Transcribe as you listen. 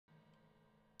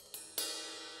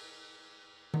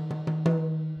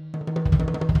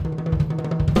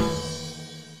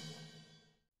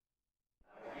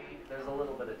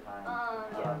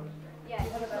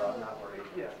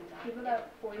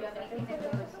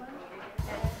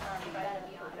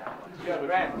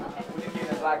Grant, we need you in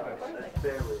the blacklist.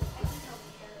 Barely.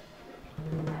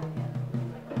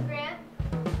 Grant?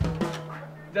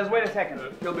 Just wait a second,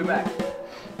 he'll be back.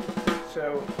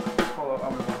 So, let's follow up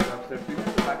on the ones upstairs. Do you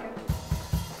have the packet?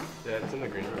 Yeah, it's in the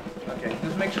green room. Okay,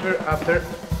 just make sure after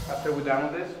we're done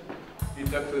with this, you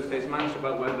talk to the stage manager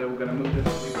about whether we're gonna move the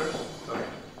sleepers. Okay.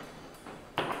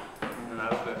 And then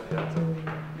I'll do it. Yeah, that's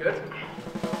it. Good?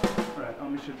 Alright,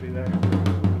 Omi should be there.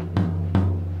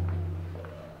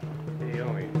 Hey,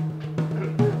 Omi.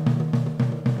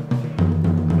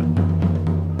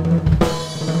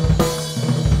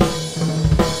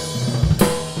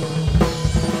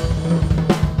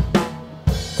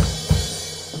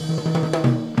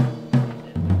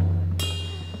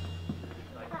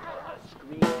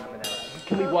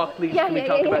 Can we walk, please? Yeah, Can we yeah,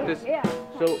 talk yeah, about yeah, this? yeah.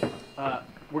 So,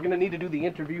 we're gonna need to do the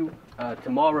interview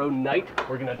tomorrow night.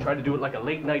 We're gonna try to do it like a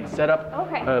late night setup.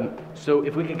 Okay. So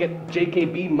if we could get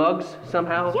JKB mugs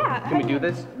somehow, Yeah. can we do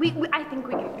this? I think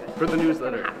we can do it. For the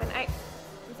newsletter. It's gonna happen.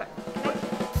 I'm sorry. Can I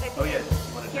Oh, yes.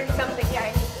 You wanna hear check on something? Yeah, I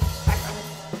need to check on this.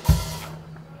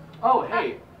 Oh,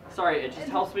 hey. Sorry, it just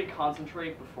helps me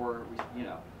concentrate before we,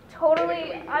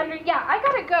 Totally yeah, I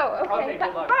gotta go. Okay, Okay,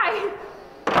 good luck. bye.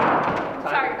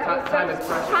 Sorry, that was time is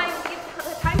precious. Time is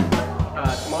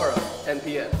Tomorrow, 10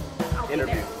 p.m. I'll be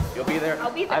Interview. there. You'll be there?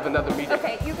 I'll be there. I have another meeting.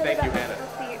 Okay, you go. Thank you, Hannah.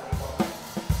 I'll see you.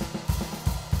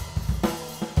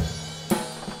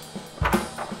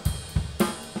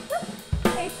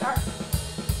 Hey, Star.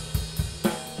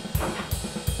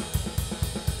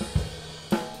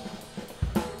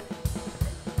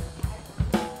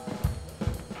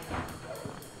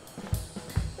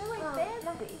 They're like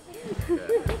fancy.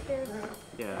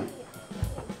 Yeah.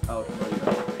 Oh, what's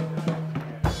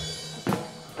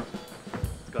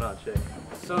going on, Shea?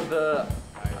 So the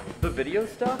video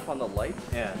stuff on the lights,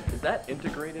 is that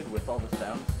integrated with all the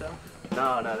sound stuff?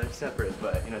 No, they're separate,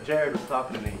 but, Jared was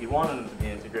talking to me. He wanted them to be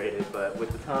integrated, but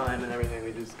with the time and everything,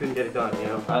 we just couldn't get it done,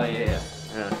 Oh, yeah.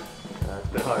 Yeah, it's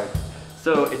been hard.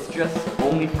 So it's just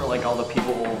only for like all the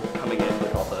people coming in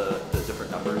with all the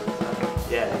different numbers and stuff?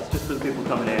 Yeah, it's just for the people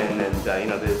coming in, and,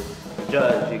 the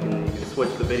judge, you can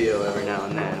switch the video every now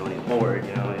and then when he's bored,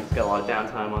 he's got a lot of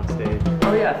downtime on stage.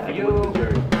 Oh yeah, With the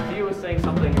jury. Theo was saying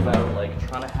something about like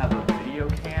trying to have a video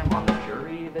cam on the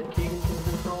jury that Keegan can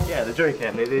control? Yeah, the jury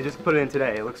cam, they just put it in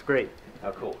today, it looks great.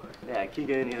 Oh, cool. Yeah,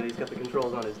 Keegan, he's got the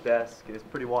controls on his desk, it's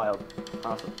pretty wild.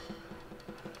 Awesome.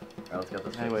 Alright, let's get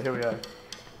this Anyway, here we are.